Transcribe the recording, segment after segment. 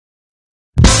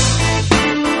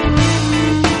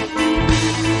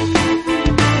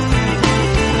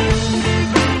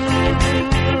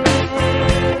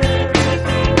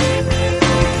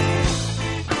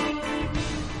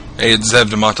Hey, it's Zev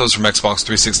D'Amatos from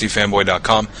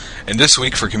Xbox360fanboy.com, and this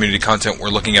week for community content we're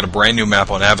looking at a brand new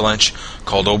map on Avalanche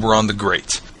called Oberion the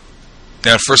Great.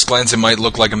 Now at first glance it might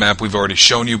look like a map we've already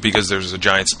shown you because there's a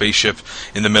giant spaceship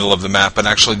in the middle of the map, but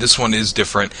actually this one is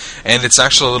different and it's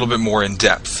actually a little bit more in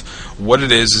depth. What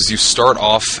it is you start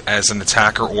off as an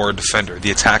attacker or a defender. The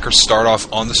attackers start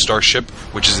off on the starship,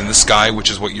 which is in the sky,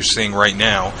 which is what you're seeing right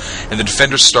now, and the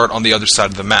defenders start on the other side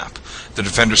of the map. The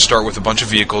defenders start with a bunch of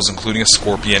vehicles, including a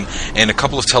Scorpion, and a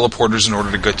couple of teleporters in order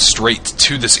to get straight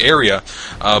to this area,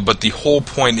 but the whole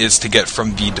point is to get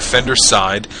from the defender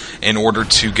side in order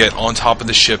to get on top of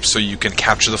the ship so you can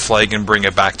capture the flag and bring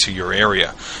it back to your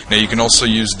area. Now you can also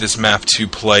use this map to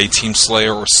play Team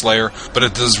Slayer or Slayer, but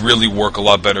it does really work a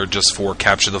lot better just for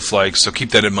capture the flag, so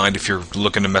keep that in mind if you're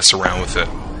looking to mess around with it.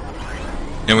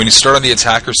 Now when you start on the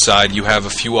attacker side, you have a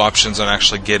few options on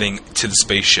actually getting to the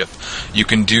spaceship. You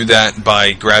can do that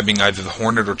by grabbing either the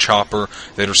Hornet or Chopper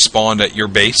that are spawned at your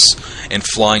base and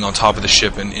flying on top of the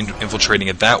ship and infiltrating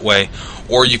it that way,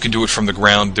 or you can do it from the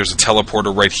ground. There's a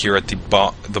teleporter right here at the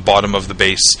bottom of the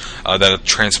base that'll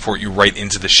transport you right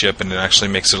into the ship, and it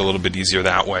actually makes it a little bit easier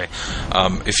that way.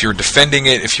 If you're defending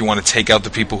it, if you want to take out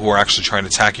the people who are actually trying to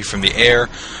attack you from the air,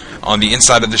 on the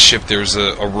inside of the ship there's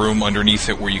a room underneath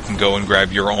it where you can go and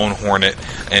grab your own Hornet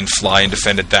and fly and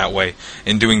defend it that way.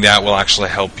 And doing that will actually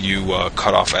help you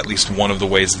cut off at least one of the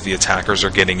ways that the attackers are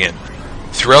getting in.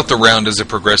 Throughout the round as it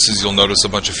progresses, you'll notice a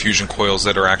bunch of fusion coils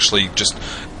that are actually just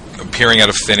appearing out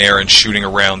of thin air and shooting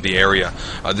around the area.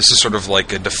 This is sort of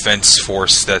like a defense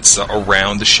force that's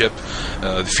around the ship.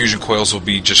 The fusion coils will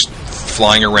be just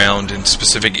flying around in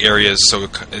specific areas, so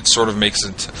it sort of makes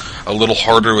it a little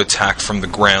harder to attack from the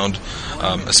ground,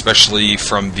 especially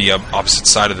from the opposite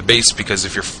side of the base, because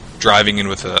if you're driving in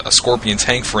with a Scorpion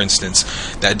tank, for instance,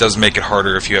 that does make it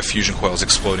harder if you have fusion coils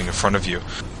exploding in front of you.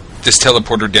 This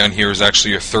teleporter down here is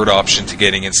actually your third option to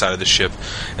getting inside of the ship,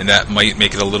 and that might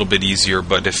make it a little bit easier,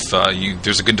 but if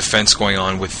there's a good defense going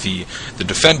on with the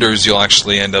defenders, you'll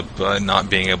actually end up not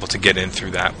being able to get in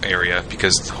through that area,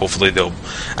 because hopefully they'll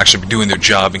actually be doing their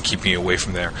job and keeping you away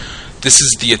from there. This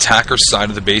is the attacker side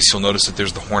of the base. You'll notice that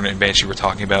there's the Hornet and Banshee we're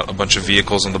talking about, a bunch of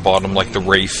vehicles on the bottom like the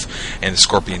Wraith and the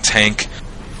Scorpion tank.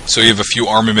 So you have a few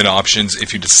armament options.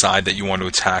 If you decide that you want to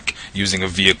attack using a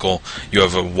vehicle, you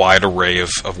have a wide array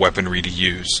of weaponry to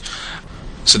use.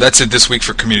 So that's it this week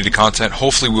for community content.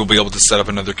 Hopefully we'll be able to set up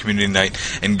another community night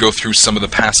and go through some of the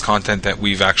past content that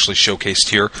we've actually showcased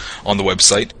here on the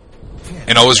website.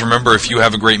 And always remember, if you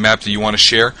have a great map that you want to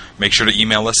share, make sure to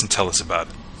email us and tell us about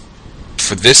it.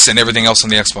 For this and everything else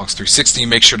on the Xbox 360,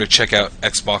 make sure to check out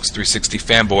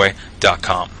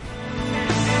Xbox360fanboy.com.